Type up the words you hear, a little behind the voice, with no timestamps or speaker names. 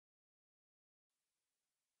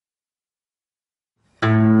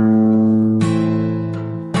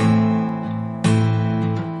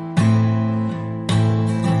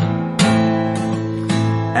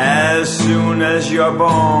soon as you're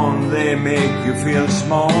born, they make you feel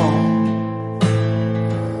small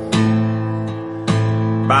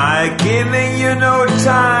by giving you no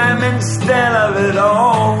time instead of it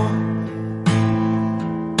all,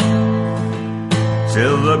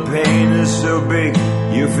 till the pain is so big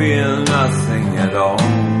you feel nothing at all.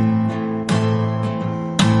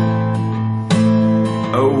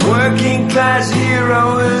 A working class hero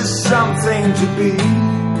is something to be.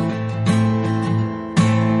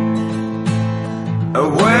 A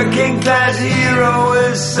working class hero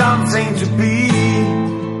is something to be.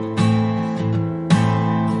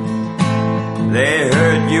 They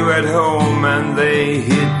hurt you at home and they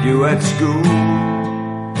hit you at school.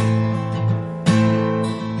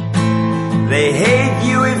 They hate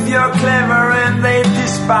you if you're clever and they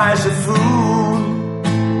despise a fool,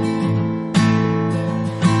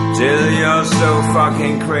 till you're so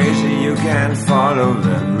fucking crazy you can't follow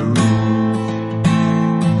their rules.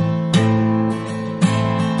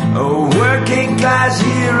 A working class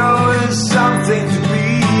hero is something to be.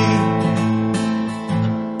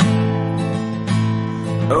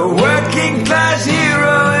 A working class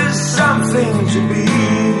hero is something to be.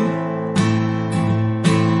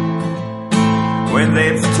 When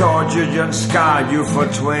they've tortured you and scarred you for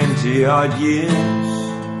 20 odd years,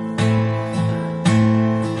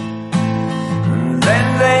 and then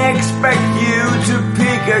they expect you to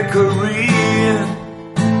pick a career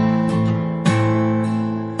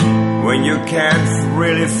when you can't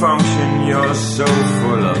really function, you're so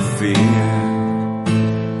full of fear.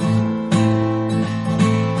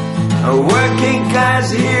 A working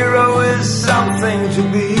class hero is something to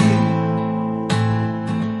be.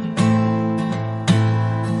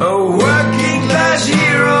 A working class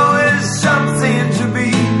hero is something to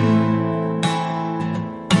be.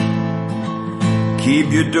 Keep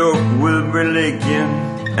your dope with religion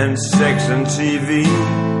and sex and TV,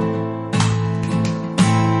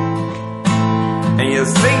 and you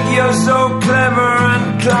think you're so clever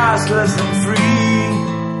and classless and free,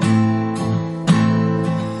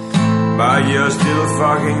 but you're still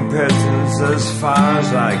fucking peasants as far as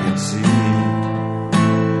I can see.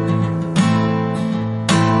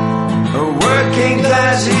 A working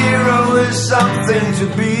class hero is something to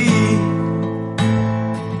be.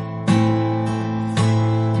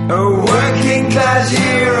 A working class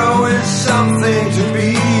hero is something to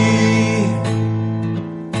be.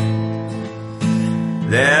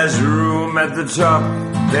 There's room at the top,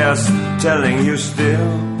 they're telling you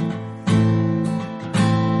still,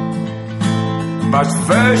 but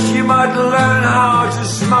first you might learn how to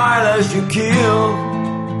smile as you kill,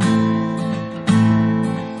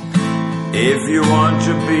 if you want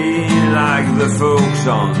to be like the folks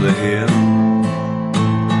on the hill.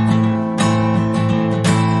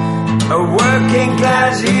 A working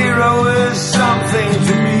class hero is something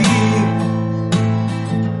to be.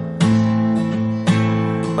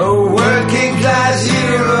 A working class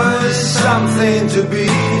hero is something to be.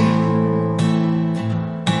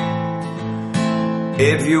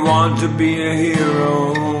 If you want to be a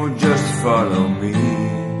hero, just follow me.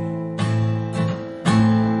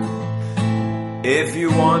 If you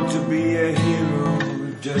want to be a hero,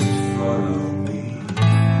 just follow me.